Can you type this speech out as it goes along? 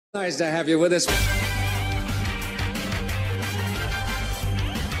Nice to have you with us.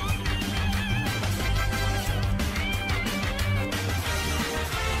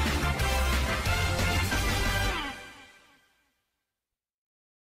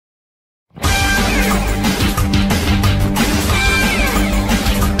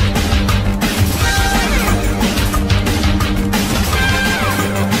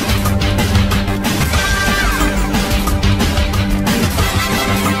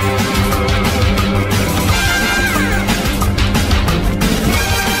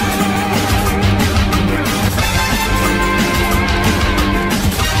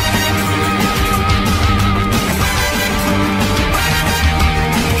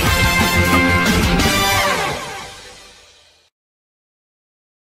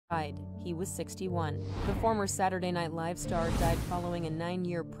 He was 61. The former Saturday Night Live star died following a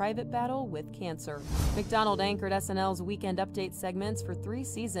 9-year private battle with cancer. McDonald anchored SNL's Weekend Update segments for 3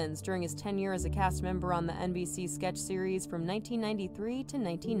 seasons during his tenure as a cast member on the NBC sketch series from 1993 to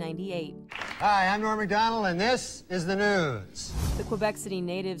 1998. Hi, I'm Norm Macdonald, and this is the news. The Quebec City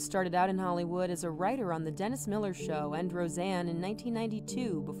native started out in Hollywood as a writer on The Dennis Miller Show and Roseanne in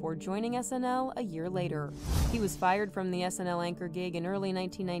 1992 before joining SNL a year later. He was fired from the SNL anchor gig in early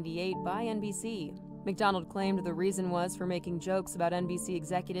 1998 by NBC. McDonald claimed the reason was for making jokes about NBC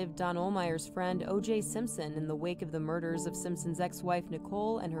executive Don Ohlmeyer's friend O.J. Simpson in the wake of the murders of Simpson's ex-wife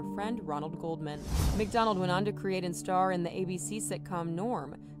Nicole and her friend Ronald Goldman. McDonald went on to create and star in the ABC sitcom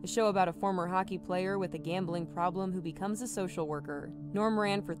Norm, a show about a former hockey player with a gambling problem who becomes a social worker. Norm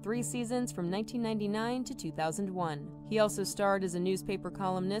ran for 3 seasons from 1999 to 2001. He also starred as a newspaper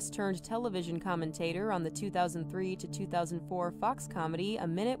columnist turned television commentator on the 2003 to 2004 Fox comedy A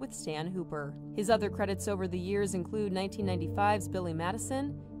Minute with Stan Hooper. His other credits over the years include 1995's Billy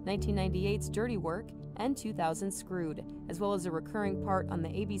Madison, 1998's Dirty Work, and 2000's Screwed, as well as a recurring part on the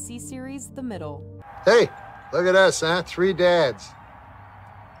ABC series The Middle. Hey, look at us, huh? 3 dads.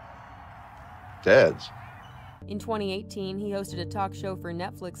 Dads? In 2018, he hosted a talk show for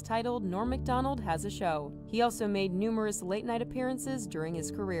Netflix titled Norm Macdonald Has a Show. He also made numerous late-night appearances during his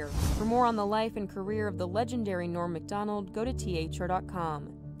career. For more on the life and career of the legendary Norm Macdonald, go to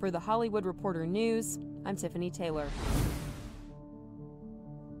thr.com. For The Hollywood Reporter News, I'm Tiffany Taylor.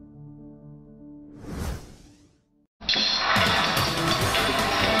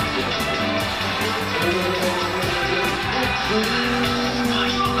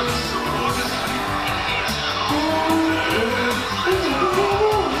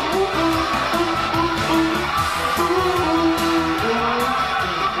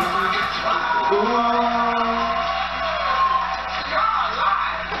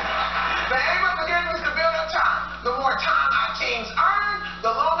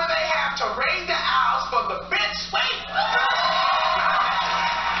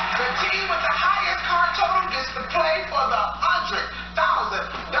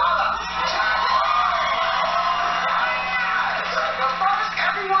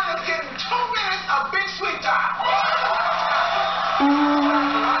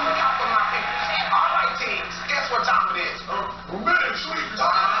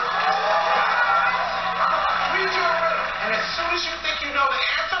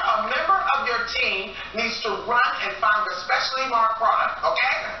 Needs to run and find the specially marked product,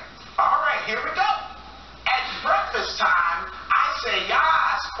 okay? All right, here we go. At breakfast time, I say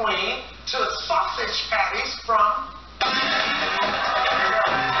yas, queen, to sausage patties from...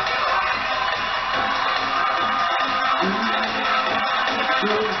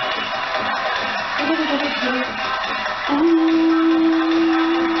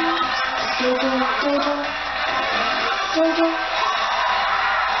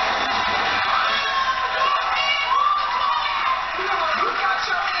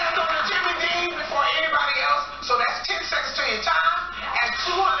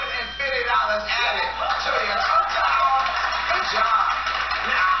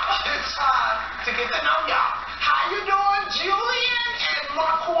 to get to know y'all. How you doing, Julian and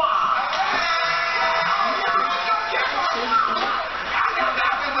Marquand?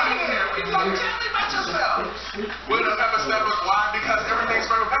 Tell me about yourself. We're the Pepper Steppers. Why? Because everything's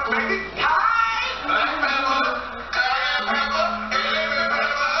from Pepper, baby. Hi. Pepper. Pepper.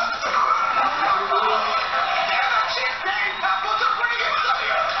 And a champagne pepper to bring it to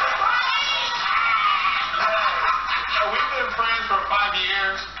you. We've been friends for 5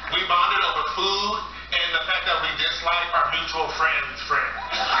 years. We bonded over food and the fact that we dislike our mutual friend's friend.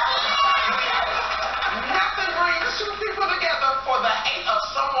 Nothing brings 2 people together for the hate of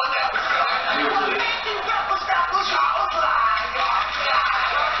someone else. Thank you, Pepper Steppers.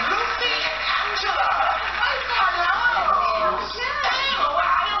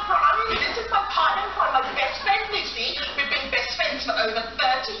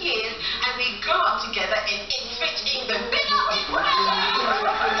 together and infant even bigger.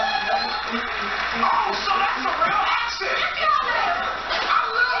 Oh, so that's a real accent. I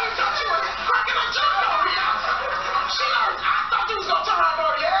literally thought you were cracking a joke on me. I thought you was going to turn around and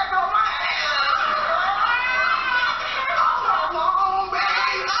go, yeah, girl, my ass. I'm on,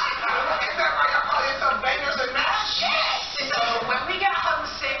 baby. Is that why y'all call yourself bangers and mash? Yes. So when we get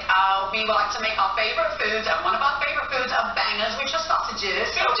homesick, we like to make our favorite foods, and one of our favorite foods are bangers, which are sausages.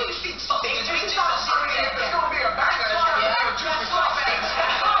 It's going to be a banger. It's going to be a juicy sausage.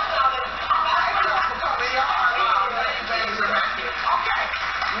 Okay,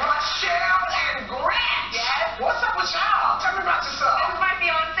 Rochelle and Grant. Yes. What's up with y'all? Tell me about yourself. This is my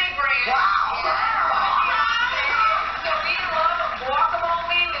fiance, Grant. Wow. So we love guacamole,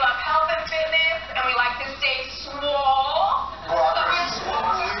 we love health and fitness, and we like to stay small.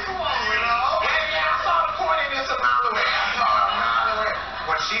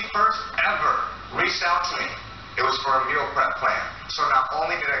 When she first ever reached out to me, it was for a meal prep plan. So not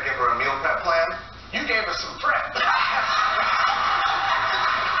only did I give her a meal prep plan, You gave us some prep. I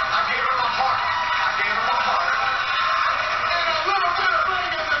gave her my heart. And a little bit of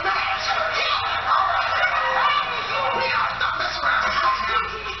bangers and mash. All right. We gotta stop messing around.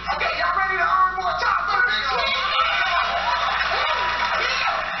 Okay, y'all ready to earn more time for the big sweep?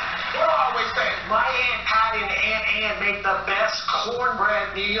 What do I always say? My Aunt Patty and Aunt Ann make the best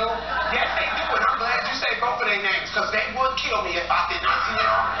cornbread meal. Yes, they do, and I'm glad you say both of their names, because they would kill me if I did not.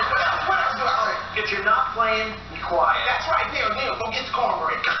 What else do I say? If you're not playing, be quiet. That's right, Neil, go get the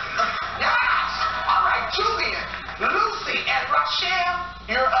cornbread. Yes! All right, Julian, Lucy, and Rochelle,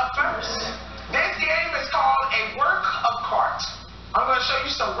 you're up first. This game is called a work of art. I'm going to show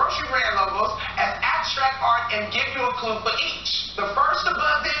you some grocery brand logos as abstract art and give you a clue for each. The first to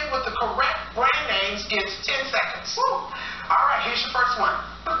buzz in with the correct brand names gets 10 seconds. Woo. All right, here's your first one.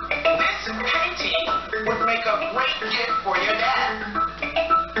 This painting would make a great gift for your dad.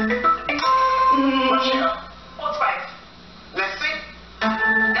 Rochelle. Old Spice. Let's see. Okay,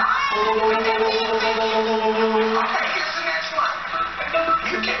 here's the next one.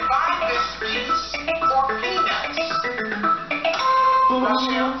 You can buy this piece for peanuts.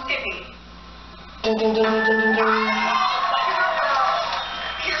 Rochelle. Skippy.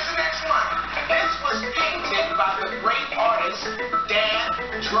 Here's the next one. This was painted by the great artist Dan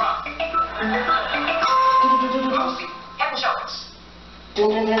Druck. Lucy. Head and Shoulders.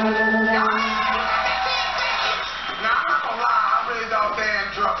 Now, I'm not gonna lie, I really thought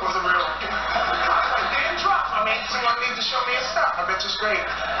Dan Druck was a real. Dan Druck, I mean, someone needs to show me his stuff. I bet you it's great.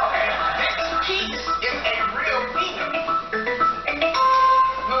 Okay, this piece is a real peanut.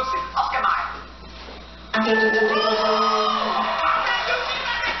 Lucy. Oscar Mayer.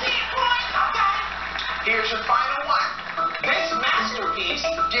 Here's your final one. This masterpiece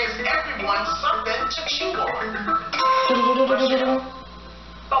gives everyone something to chew on.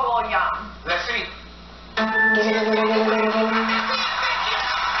 Bubble Yum. Let's see.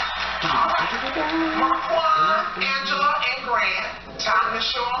 Marquand, Angela, and Grant. Time to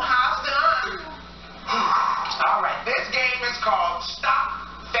show them how it's done. All right, this game is called Stop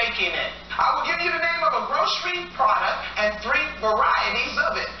Faking It. I will give you the name of a grocery product and 3 varieties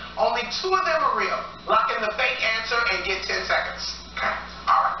of it. Only 2 of them are real. Lock in the fake answer and get 10 seconds. Okay.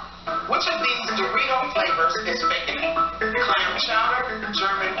 All right. Which of these Dorito flavors is faking it? Clam chowder,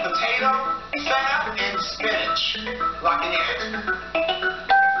 German potato, feta, and spinach. Lock in your answer.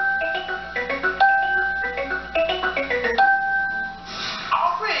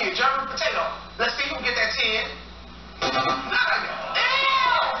 All 3, German potato. Let's see who can get that 10. None.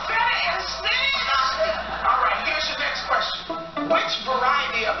 Feta and spinach. All right, here's your next question. Which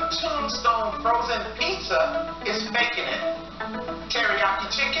variety of Tombstone frozen pizza is faking it? Teriyaki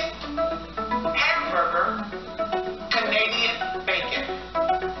chicken, hamburger, Canadian bacon.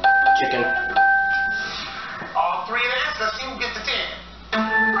 Chicken. All 3 answers. Let's see who gets the 10. All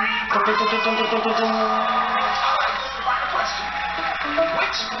right, this is the final question.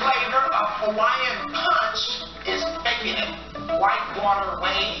 Which flavor of Hawaiian punch is faking it? Whitewater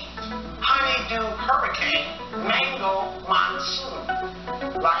wave, honeydew hurricane, mango monsoon.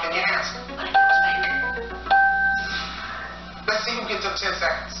 Lock in your answer. Let's see who gets up 10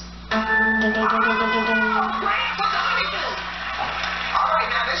 seconds. Grant for the honeydew. All right,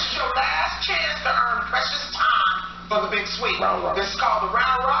 now this is your last chance to earn precious time for the big sweep. This is called the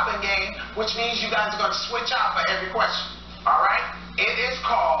round robin game, which means you guys are going to switch out for every question. All right? It is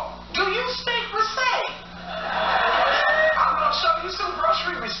called Do You Speak Receipt? I'm going to show you some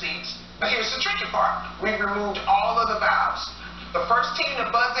grocery receipts, but here's the tricky part. We've removed all of the vowels. The first team to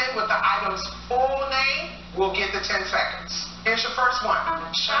buzz in with the item's full name will get the 10 seconds. Here's your first one.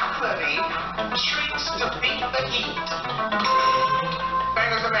 Chocolatey treats to beat the heat.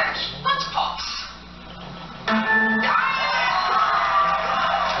 Bangers and mash. Let's pause.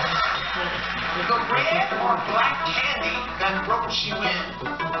 The red or black candy that ropes you in.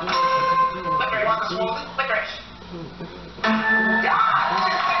 Licorice. Want the swollen? Licorice.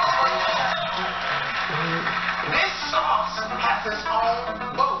 This sauce has its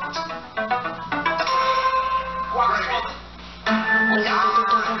own boat. Guacamole.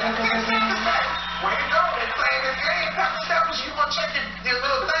 Way to go, they're playing this game. Pepper steppers, you want to check your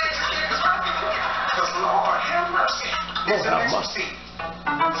little things and get this right? Because Lord have mercy. It's a next receipt.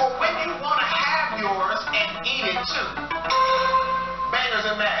 For when you want to have yours and eat it too. Bangers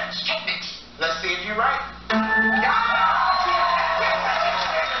and mash. Cake mix. Let's see if you're right.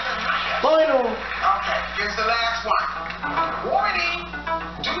 Final. Okay, here's the last one. Warning,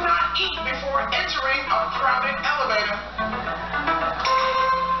 do not eat before entering a crowded elevator.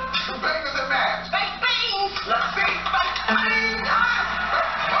 Bangers and mash. Baked beans. Let's see. Baked beans.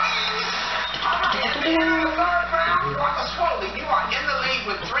 Baked beans. In the third round, Walker Swoley, you are in the lead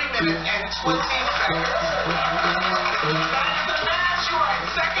with 3 minutes and 20 seconds. Bangers and mash, you are in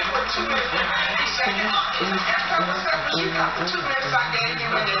second with 2 minutes and 90 seconds. And Pepper Steppers, you got the 2 minutes I gave you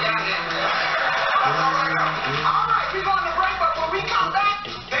when you got in. All right, we're going to break, but when we come back,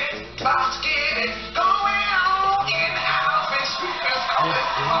 let's get it going on in the house. Big speakers coming.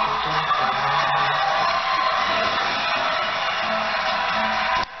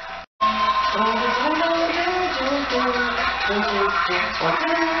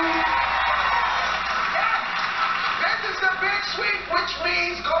 This is the big sweep, which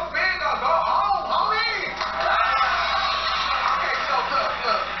means go big or go home, homie. Okay, so look,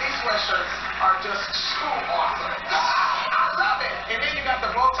 these sweatshirts are just so awesome. I love it. And then you got the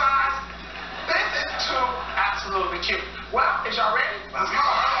bow ties. This is too absolutely cute. Well, is y'all ready? Let's go.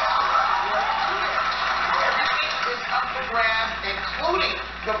 Everything is up for grabs, including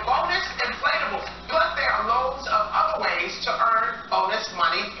the bonus inflatables. Plus, there are loads of other ways to earn bonus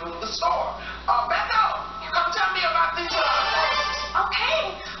money through the store. Becca, come tell me about these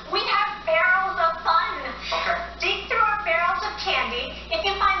Okay, we have barrels of fun. Okay. Dig through our barrels of candy. If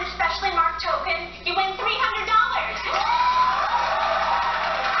you find the specially marked token, you win $300.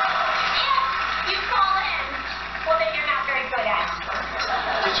 If you fall in, well then you're not very good at it.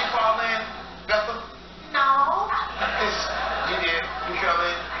 Did you fall in, Bethel? No. You did. You fell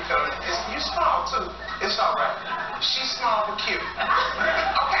in. You small too. It's all right. She's small but cute.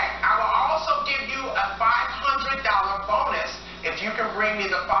 Okay, I will also give you a $500 bonus if you can bring me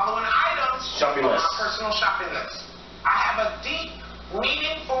the following items Shopping on list. my personal shopping list. I have a deep,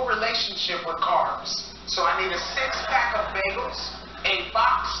 meaningful relationship with carbs. So I need a 6-pack of bagels, a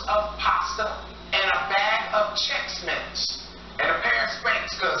box of pasta, and a bag of Chex Mix. And a pair of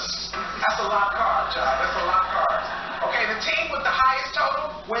Spanx, because that's a lot of carbs, y'all. That's a lot of carbs. Okay, the team with the highest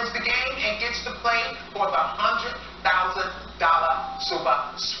total wins the game and gets to play for the $100,000 Super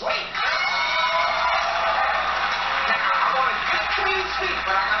Sweep. Now, I want a good, clean sweep,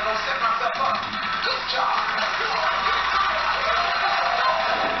 but I gotta go set myself up. Good job. What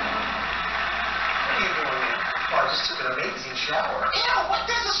are you doing here? Oh, I just took an amazing shower. Ew, what?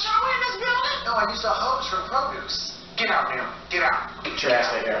 There's a shower in this building? No, I used a hose from produce. Get out, man. Get out. Get your ass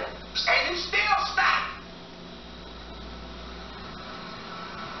right here. And you still stink.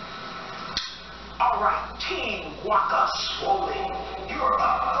 All right, Team Waka Swoley, you're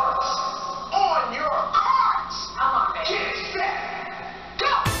up first. On your carts. I'm on it. Get set.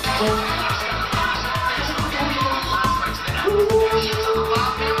 Go.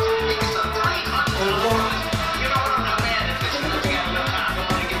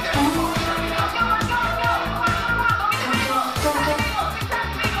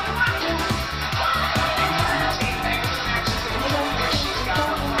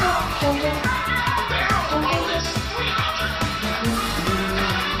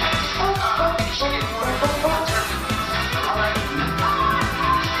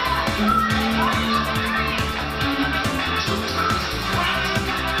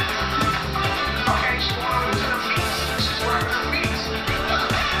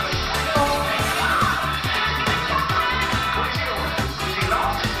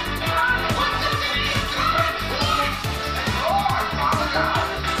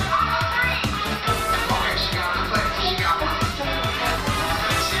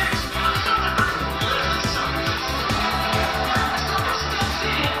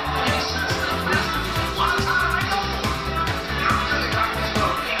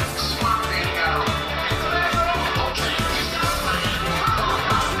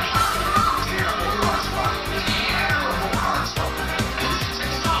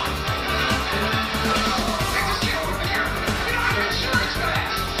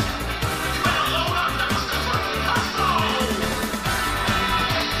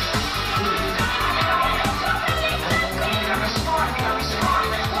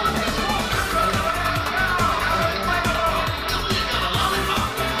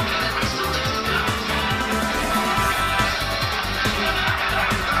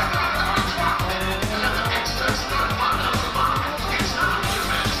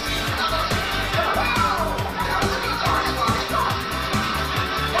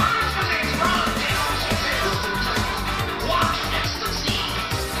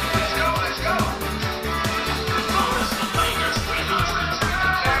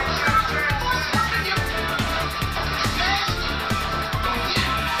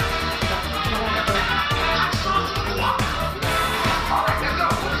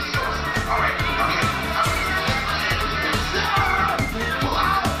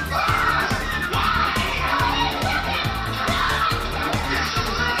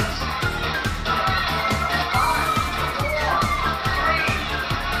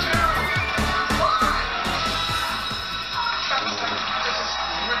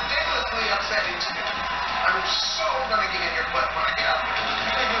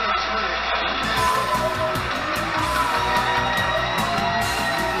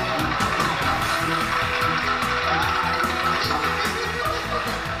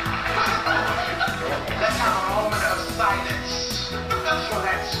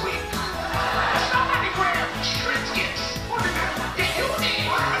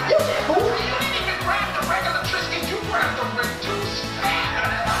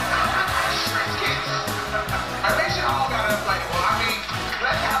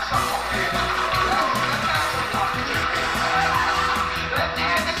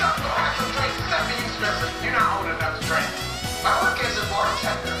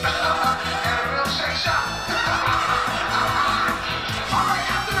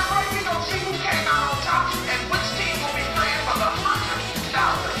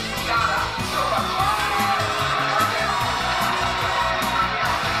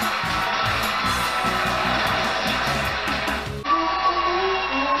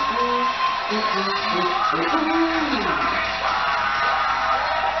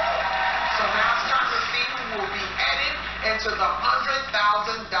 into the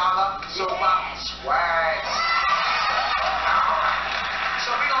 $100,000 Super Swag. Alright.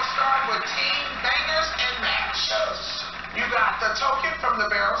 So we're going to start with Team Bangers and Mash. You got the token from the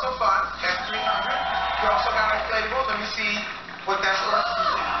Barrels of Fun. That's $300. You also got inflatable. Let me see what that's worth.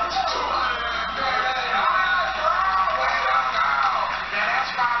 $200. Now that's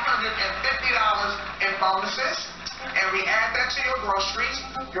 $550 in bonuses. And we add that to your groceries.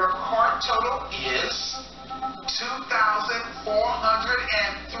 Your cart total is $2,403.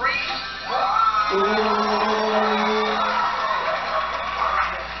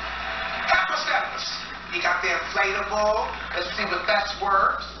 You got the inflatable. Let's see what that's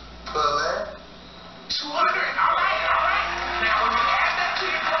worth. Pull it. $200. All right. Now, when you add that to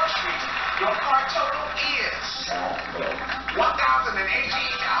your groceries, your cart total is $1,018.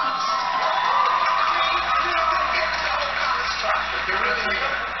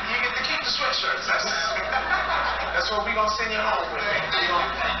 You get to keep the sweatshirts. That's what we're going to send you home with.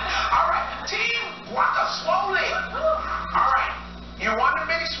 All right. Team Waka Swole. All right. You won the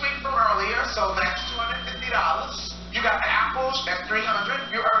mini sweep from earlier, so that's $250. You got the apples at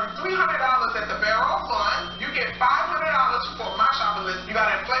 $300. You earn $300 at the Barrel of Fun. You get $500 for my shopping list. You got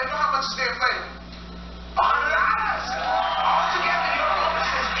an inflatable. How much is the inflatable? $100. Altogether, your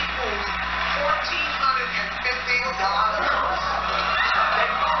bonuses equals $1,450. They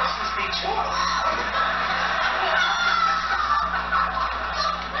bonuses be too.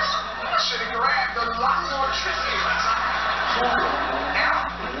 Should have grabbed a lot more trickies. Now,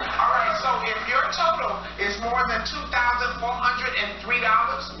 all right, so if your total is more than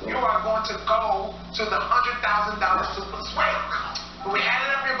 $2,403, you are going to go to the $100,000 Super Swag. We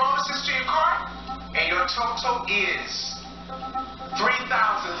added up your bonuses to your cart, and your total is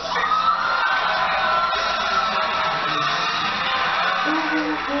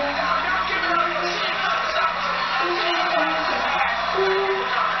 $3,600. Now, give it up.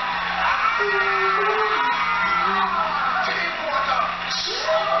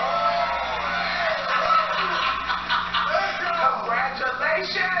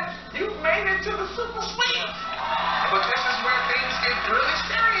 Congratulations! You made it to the Super Sweep. But this is where things get really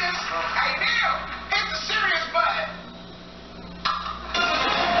serious. Hey, Neil, hit the serious button.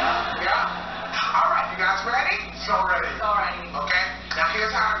 Yeah? All right, you guys ready? So ready. Okay, now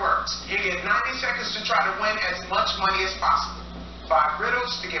here's how it works. You get 90 seconds to try to win as much money as possible. 5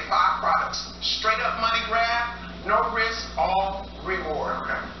 riddles to get 5 products. Straight up money grab, no risk, all reward.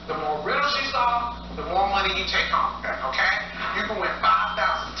 Okay. The more riddles you solve, the more money you take home. Okay? You can win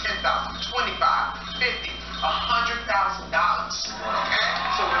 $5,000, $10,000, $25,000, $50,000, $100,000. Okay?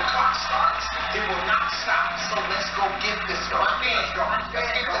 So when the clock starts, it will not stop. So let's go get this money. Let's go. Let's get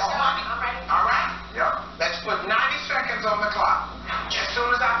this money. All right? Yep. Let's put 90 seconds on the clock. As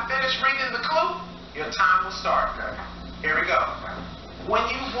soon as I finish reading the clue, your time will start. Okay. Here we go. When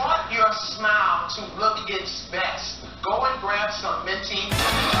you want your smile to look its best, go and grab some minty.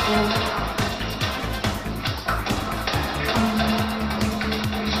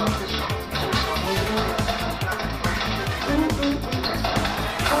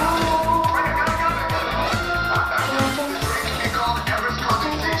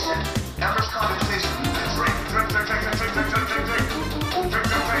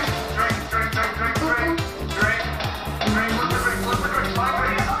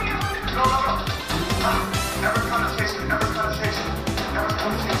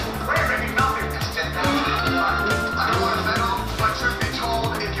 Wait, maybe not.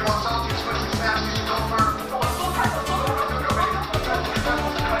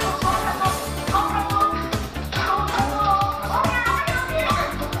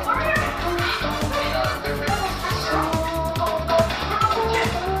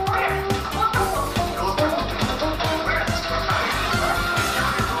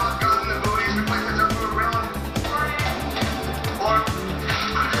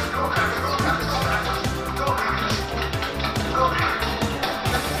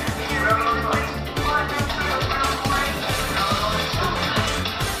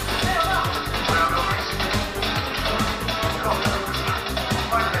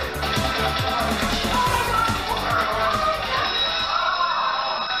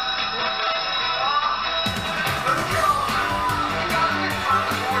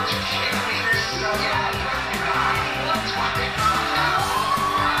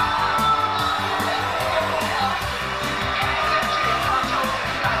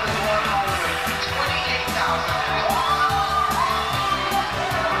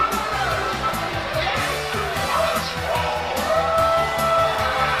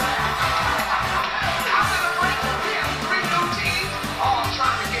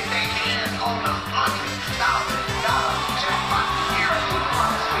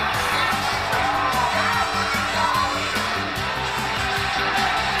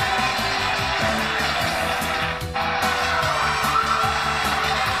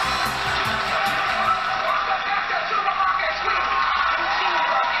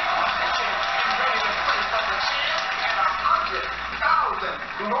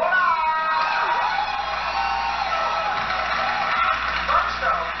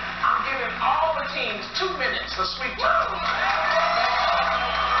 2 minutes for sweet time.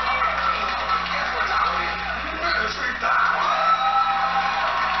 Sweet time.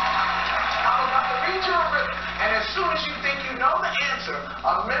 I'm about to read you a riddle, and as soon as you think you know the answer,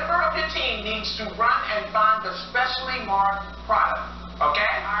 a member of your team needs to run and find the specially marked product.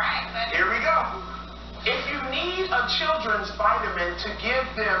 Okay? All right. Here we go. If you need a children's vitamin to give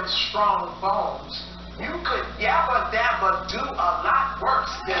them strong bones, you could yabba dabba do a lot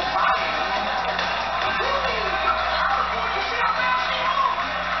worse than vitamin. You see how fast she moves?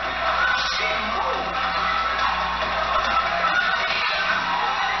 She moves.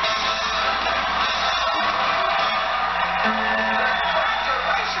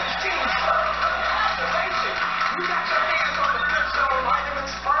 Congratulations, Team Sir. Congratulations. You got your hands on the Flintstone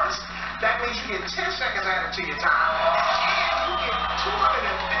vitamins first. That means you get 10 seconds added to your time. And you get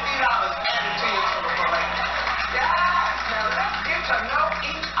 $250 added to your total. Yes. Now let's get to know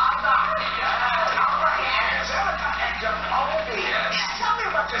each other. All right. Angelica and Jacoby. Tell me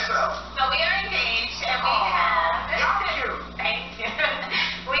about yourself. So we are engaged and we have... Y'all cute. Thank you.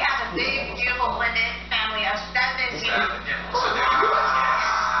 We have a big, beautiful blended family of 7 children.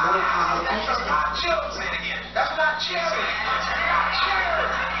 That's not children. That's not children. That's not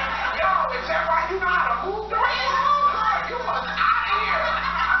children. Yo, is that why you know how to move the way you move? Girl, you was out of here.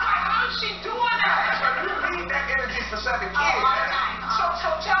 I'm like, how is she doing that? So you need that energy for 7 kids. A lot of time. So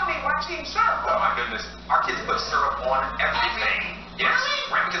tell me, why Team Syrup? Oh my goodness. Our kids put syrup on everything. Yes.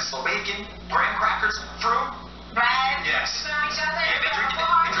 Ramekin, Slovakian, graham crackers, fruit. Bread. Yes. Spit on each other. Yeah, they drink it.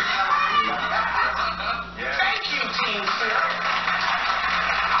 They drink it. Yeah. Thank you, Team Syrup.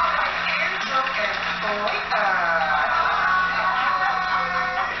 All right, Andrew and Clayton.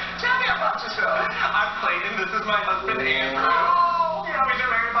 Tell me about yourself. I'm Clayton. This is my husband, Andrew. Oh, Yeah, we've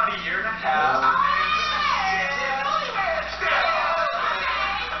been married about a year and a half.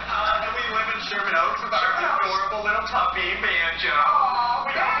 And we live in Sherman Oaks with our adorable little puppy, Banjo. Oh,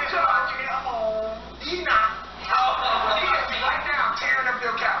 we don't get to get home. He's not. He is right now tearing up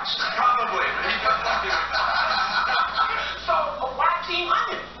your couch. Probably. He does love doing that. So, why Team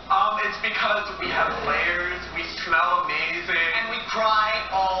Onion? It's because we have layers, we smell amazing. And we cry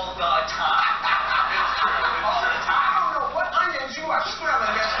all the time. It's true. All the time. I don't know what onions you are smelling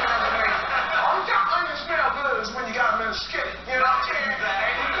that smells amazing. Only time onions smell good is when you got them in a skillet. You know what I'm saying?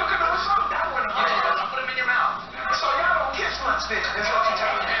 And you cooking them with something, that one onion. Yeah, put them in your mouth. So y'all don't kiss much then, is what you're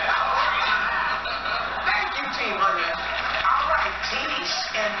telling me. Thank you, Team Onion. All right, Teach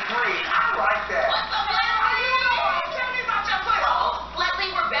and Bree. I like that. What's up, Leslie? Tell me about your place. Leslie,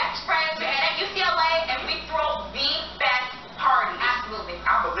 we're best friends. We met at UCLA and we throw the best party. Absolutely.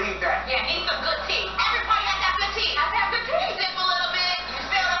 I believe that. Yeah, need some good tea. Every party has to have good tea. Has to have good tea. You sip a little bit, you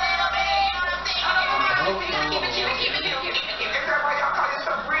spill a little bit, you know what I'm saying? You gotta keep it cute, keep it cute, keep it cute. Is that why y'all call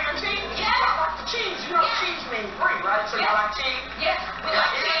yourself Bree and Tea? Yes. I like the cheese. You know Yes. cheese means Bree, right? So y'all like tea? Yes, we Yeah,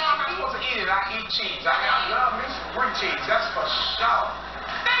 like even tea. though I'm not supposed to eat it, I eat cheese. I love me some Brie cheese. That's for sure.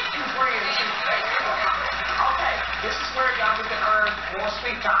 Thank you, Brie and cheese. Thank you. Okay, this is where y'all get to earn more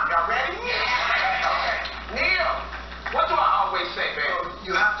sweet time. Y'all ready? Okay. Neil, what do I always say, baby?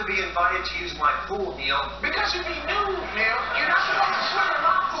 You have to be invited to use my pool, Neil. Because you be nude, Neil. You're not supposed to swim in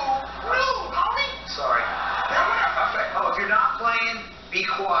my pool. Nude, homie. Sorry. Now, what else I say? Oh, if you're not playing, be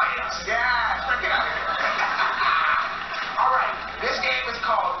quiet. Yes, get out of here. All right, this game is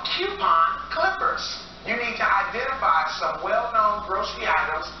called Coupon Clippers. You need to identify some well-known grocery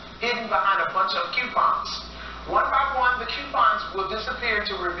items hidden behind a bunch of coupons. One by one, the coupons will disappear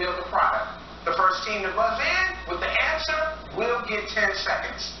to reveal the product. The first team to buzz in with the answer will get 10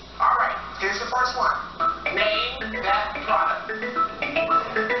 seconds. All right, here's the first one. Name that product.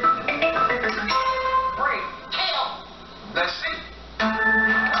 Brie. Kale. Let's see.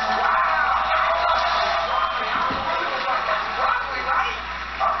 Broccoli, right?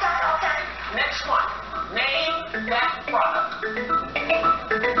 Okay. Next one. Name that product. Ooh,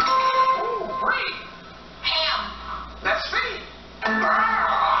 Brie. Ham. Let's see.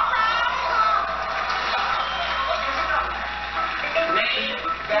 Name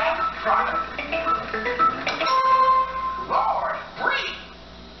that product. Lord, Brie.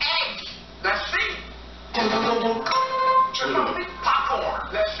 Egg. Let's see. Jacoby, popcorn.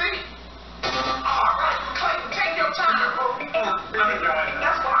 Let's see. All right, Clayton, take your time, bro.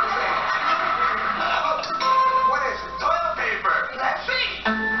 That's what I'm saying. What is it? Toilet paper. Let's see.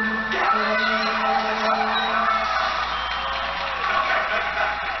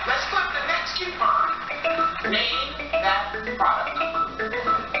 Let's flip the next coupon. Name that product.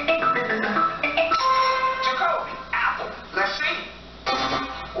 Jacoby, apple. Let's see.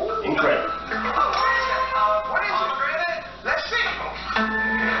 Ooh. Incredible. What is it? Let's see.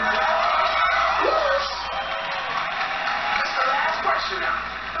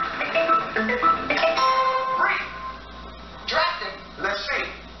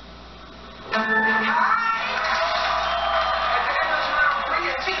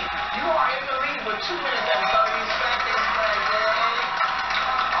 2 minutes and 30 seconds, baby.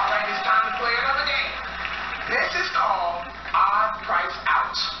 All right, it's time to play another game. This is called Odd Price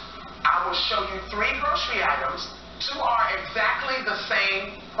Out. I will show you 3 grocery items. 2 are exactly the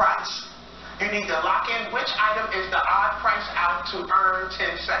same price. You need to lock in which item is the odd price out to earn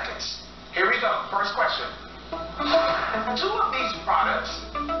 10 seconds. Here we go. First question. 2 of these products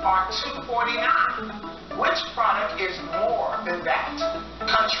are $2.49. Which product is more than that?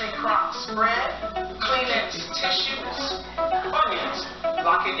 Country Crock Spread, Kleenex Tissues, Onions.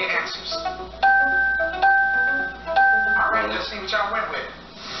 Lock in your answers. All right, let's see what y'all went with.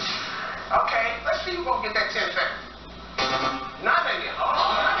 Okay, let's see who's going to get that 10 seconds. None of you. Oh,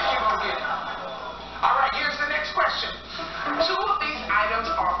 none of you going to get it. All right, here's the next question. 2 of these items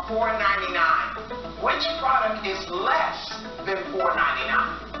are $4.99. Which product is less than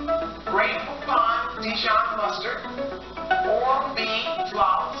 $4.99? Great Poupon Dijon Mustard, Oral B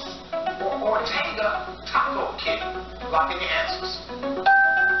Flawless, or Ortega Taco Kit? Lock in your answers.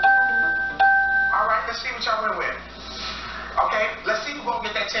 All right, let's see what y'all went with. Okay, let's see who's going to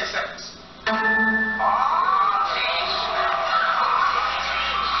get that 10 seconds. All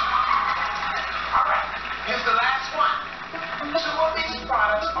right, here's the last one. 2 of these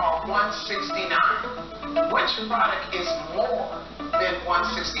products are $1.69. Which product is more than $1.69?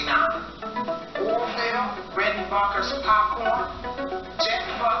 Orville Redenbacher's popcorn, Jet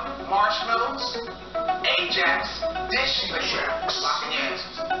Buck marshmallows, Ajax dishwasher. Lock in your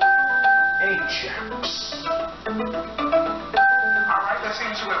answers. Ajax. All right, let's see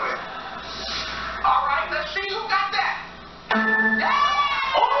what you went with. All right, let's see who got that. Yeah!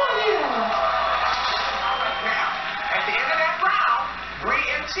 Oh, yeah! All right, now, at the end of that round, Bree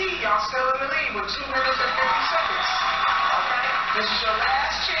and T, y'all still in the lead with 2 minutes and 50 seconds. Okay? This is your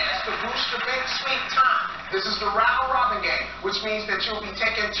last chance to boost your big sweet time. This is the round robin game, which means that you'll be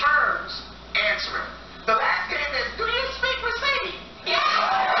taking turns answering. The last game is, do you speak Mercedes? Yeah!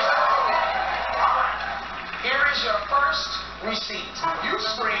 All right. Here is your first receipt. You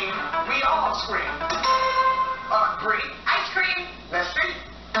scream, we all scream. Bree. Ice cream. Let's see.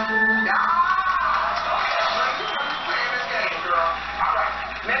 Yeah. Okay, Bree, you're playing this game, girl. All right,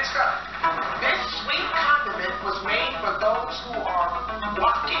 next up. This sweet condiment was made for those who are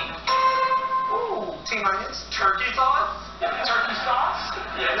walking. Ooh, Team Onions. Turkey sauce? Turkey sauce?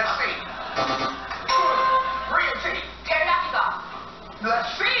 Yeah. Let's see. Bree and T. Teriyaki sauce.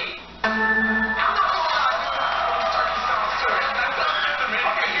 Let's see. I'm not going to do turkey sauce to it.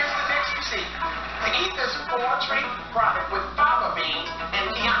 Okay, here's the next receipt. To eat this poultry product with fava beans and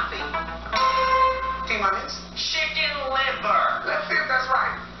Chianti. Team Onions. Chicken liver. Let's see if that's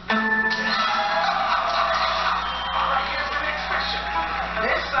right. All right, here's the next question.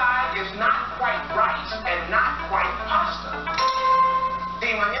 This side is not quite rice and not quite pasta.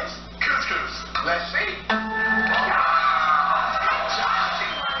 Team Onions. Couscous. Let's see.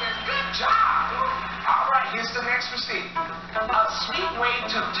 Here's the next receipt. A sweet way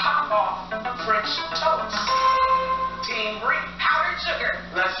to top off French toast. Team Bree. Powdered sugar.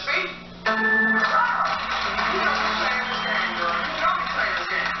 Let's see. You know you're playing this game, girl. You know you're playing this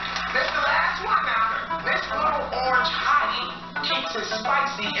game. This is the last one now. This little orange hottie keeps it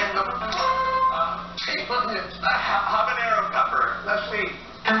spicy in the... Team Onions. Habanero pepper. Let's see.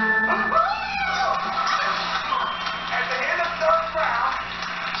 At the end of the third round,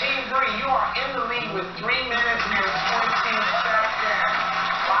 Team Bree, you are in the lead with 3 minutes and 20 seconds.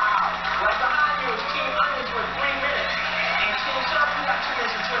 Wow. Right behind you is Team Onions with 3 minutes. And Team Syrup, you got 2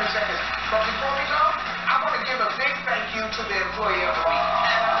 minutes and 20 seconds. But before we go, I want to give a big thank you to the employee of the week,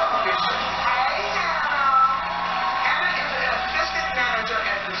 Anna Bishop. Hey, Anna. Anna is an assistant manager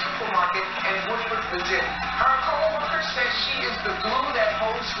at the supermarket in Woodford, Virginia. Her co-worker says she is the glue that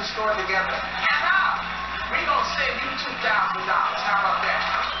holds the store together. Anna, we're going to send you $2,000. How about that?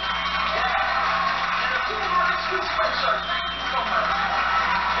 Sweet sweatshirt. Thank you so much.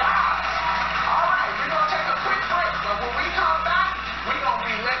 Wow. All right, we're going to take a quick break, but when we come back, we're going to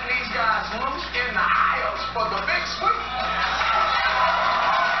be letting these guys loose in the aisles for the big sweep.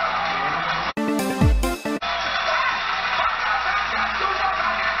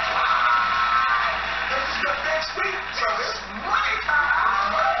 This is the big sweep, so it's money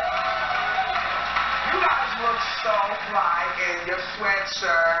time. You guys look so fly in your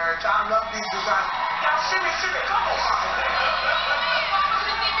sweatshirts. I love these designs. Y'all shimmy, come on.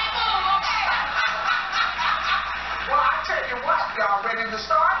 Well, I tell you what, y'all ready to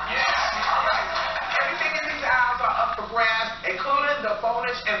start? Yes. All right. Everything in these aisles are up for grabs, including the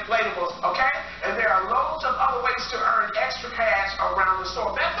bonus inflatables, okay? And there are loads of other ways to earn extra cash around the store.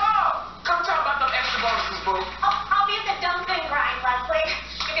 Bethel, come talk about them extra bonuses, boo. I'll be at the dump and grind, Leslie.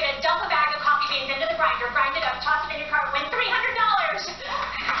 You're going to dump a bag of coffee beans in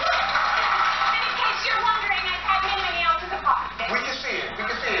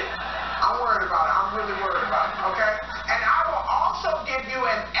you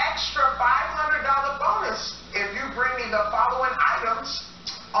an extra $500 bonus if you bring me the following items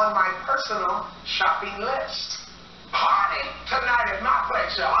on my personal shopping list. Party tonight at my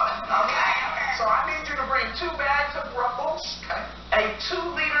place, y'all. Okay? So I need you to bring 2 bags of Ruffles, a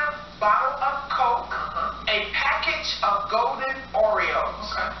 2-liter bottle of Coke, a package of Golden Oreos,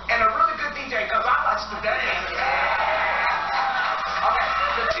 and a really good DJ, because I like to dance. Okay,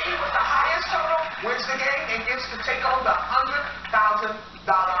 the team with the highest total wins the game and gets to take on the $100,000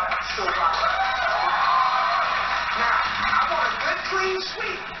 silver. Now, I want a good clean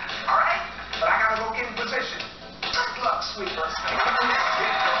sweep, all right? But I gotta go get in position. Good luck, sweepers.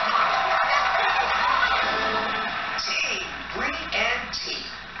 Team Green and T,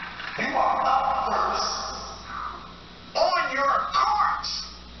 you are up first. On your carts,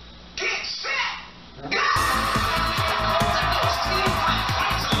 get set, go!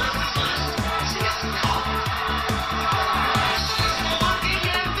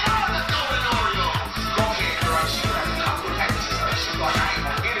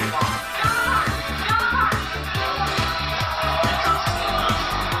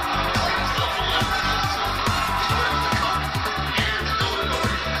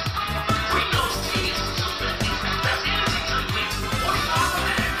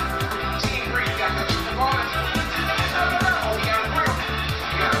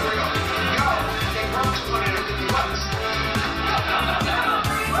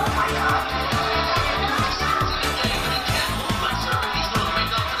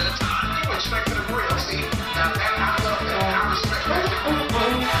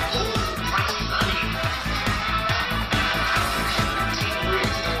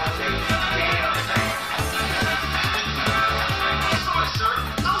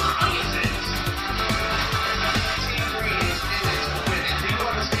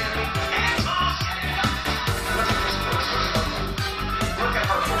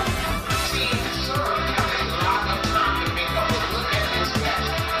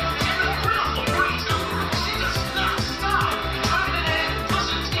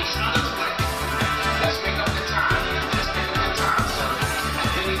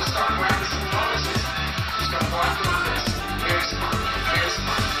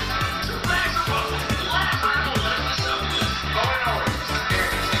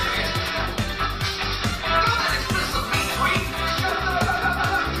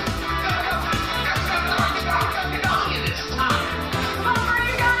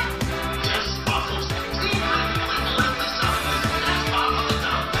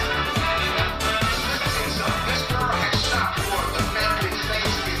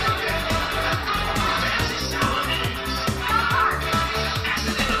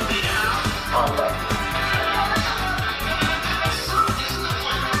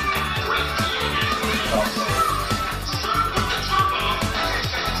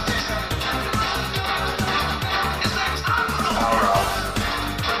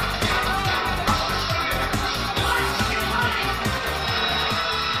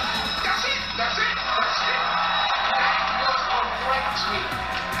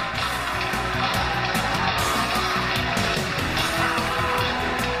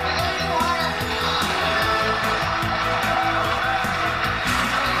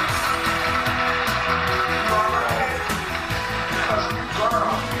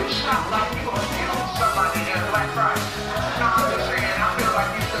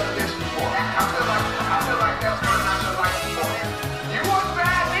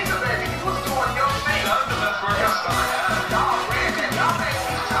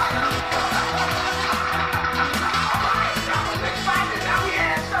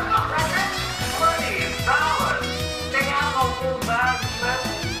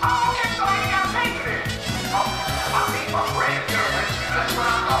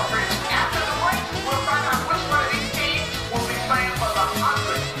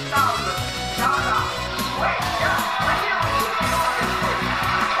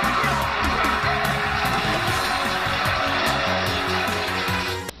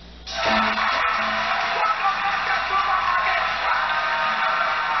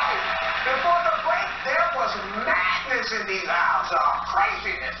 In these aisles are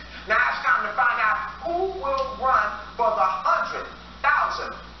craziness. Now it's time to find out who will run for the $100,000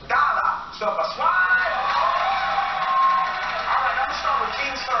 Super Squad. All right, I'm gonna start with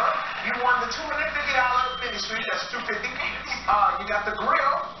King Sir. You won the $250 ministry. That's $250. You got the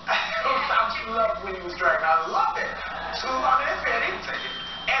grill. Sounds you loved when you was dragging. I love it. $250.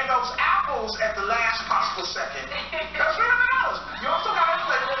 And those apples at the last possible second. That's $300. You also got a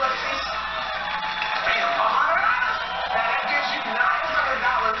flavor. Let's see. Bam, $100. That gives you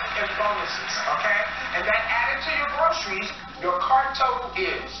 $900 in bonuses, okay? And that added to your groceries, your cart total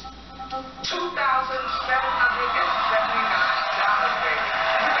is $2,779, baby.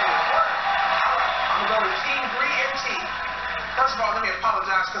 You made it work. All right, I'm going to go to Team Bree and T. First of all, let me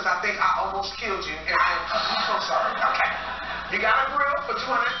apologize because I think I almost killed you, and I'm so sorry. Okay. You got a grill for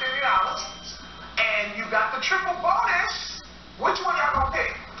 $250, and you got the triple bonus. Which one y'all gonna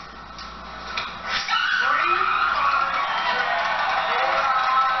pick?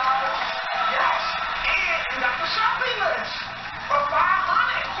 Yes, and you got the shopping list for $500.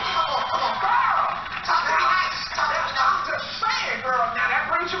 Come on, girl. I'm just saying, girl. Now that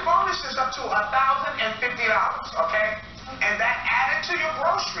brings your bonuses up to $1,050, okay? And that added to your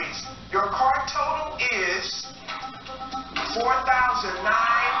groceries, your cart total is $4,091. All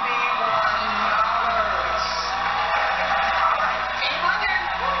right,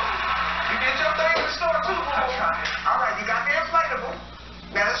 you did your thing in the store too, boo. All right, you got the inflatable.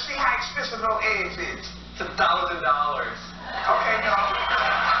 Now let's see how expensive those eggs is. It's $1,000. Okay, no.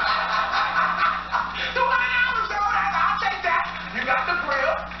 $200, though. I'll take that. You got the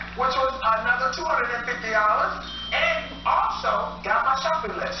grill, which was another $250. And also got my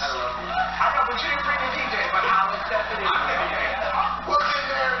shopping list. I love you. I know, but you didn't bring the DJ, but I'll accept it anyway. Well, then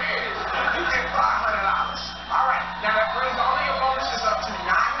there it is. You get $500. All right. Now that brings all of your bonuses up to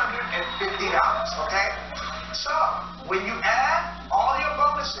 $950, okay? So, when you add all your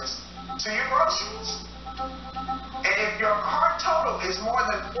bonuses to your groceries, and if your cart total is more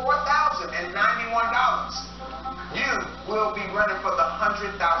than $4,091, you will be running for the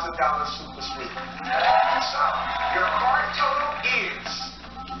 $100,000 super sweep. So, your cart total is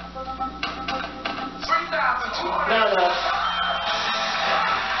 $3,200.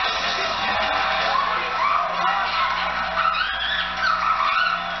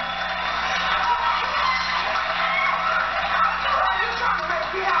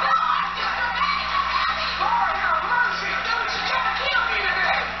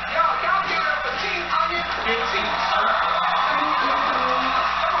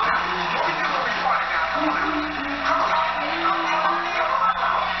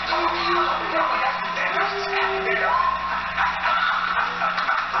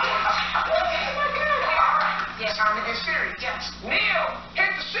 Time to get serious. Yes. Neil, hit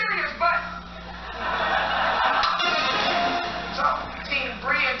the serious button. So, Team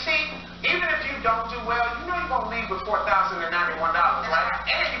Bree and T, even if you don't do well, you know you're going to leave with $4,091, right?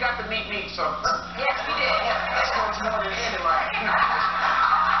 And you got the meat, so. Yes, we did. Yes. That's going to more than ending, right?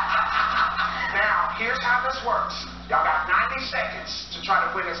 Now, here's how this works. Y'all got 90 seconds to try to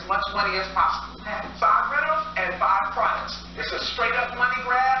win as much money as possible. 5 riddles and 5 products. It's a straight up money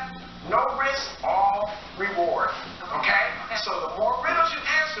grab. No risk, all reward. Okay? So the more riddles you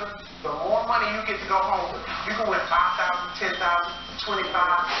answer, the more money you get to go home with. You can win $5,000, $10,000, $25,000,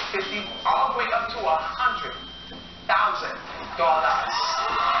 $50,000, all the way up to $100,000. Okay?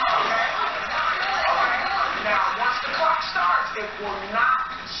 Okay? Now, once the clock starts, it will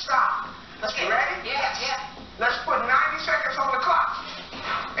not stop. You ready? Yes. Let's put 90 seconds on the clock.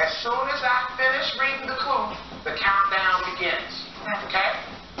 As soon as I finish reading the clue, the countdown begins. Okay?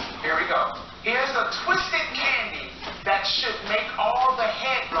 Here we go. Here's a twisted candy that should make all the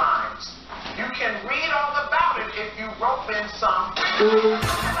headlines. You can read all about it if you rope in some.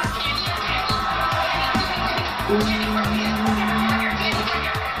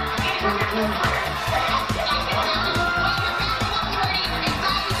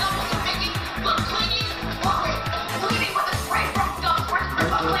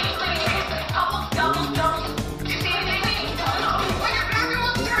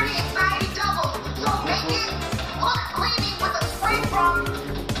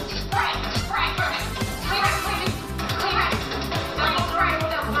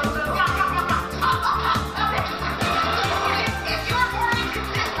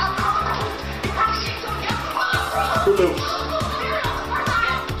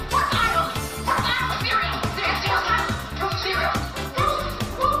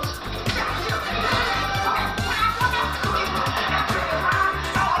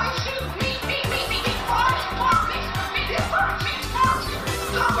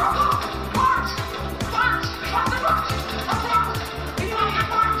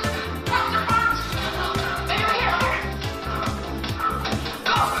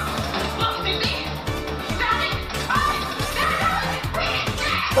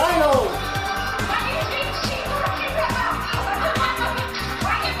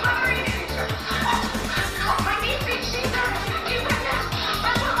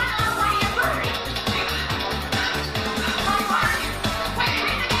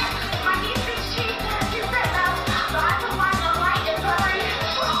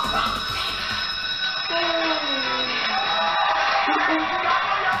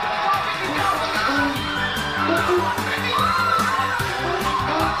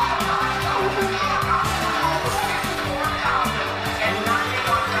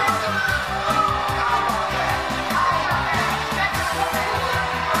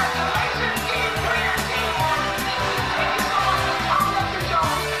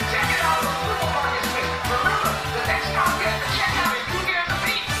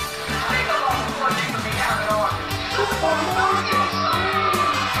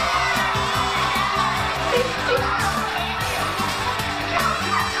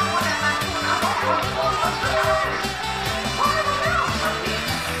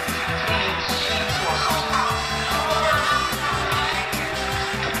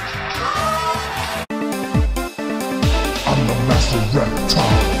 I'm the master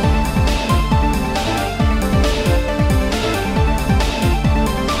reptile.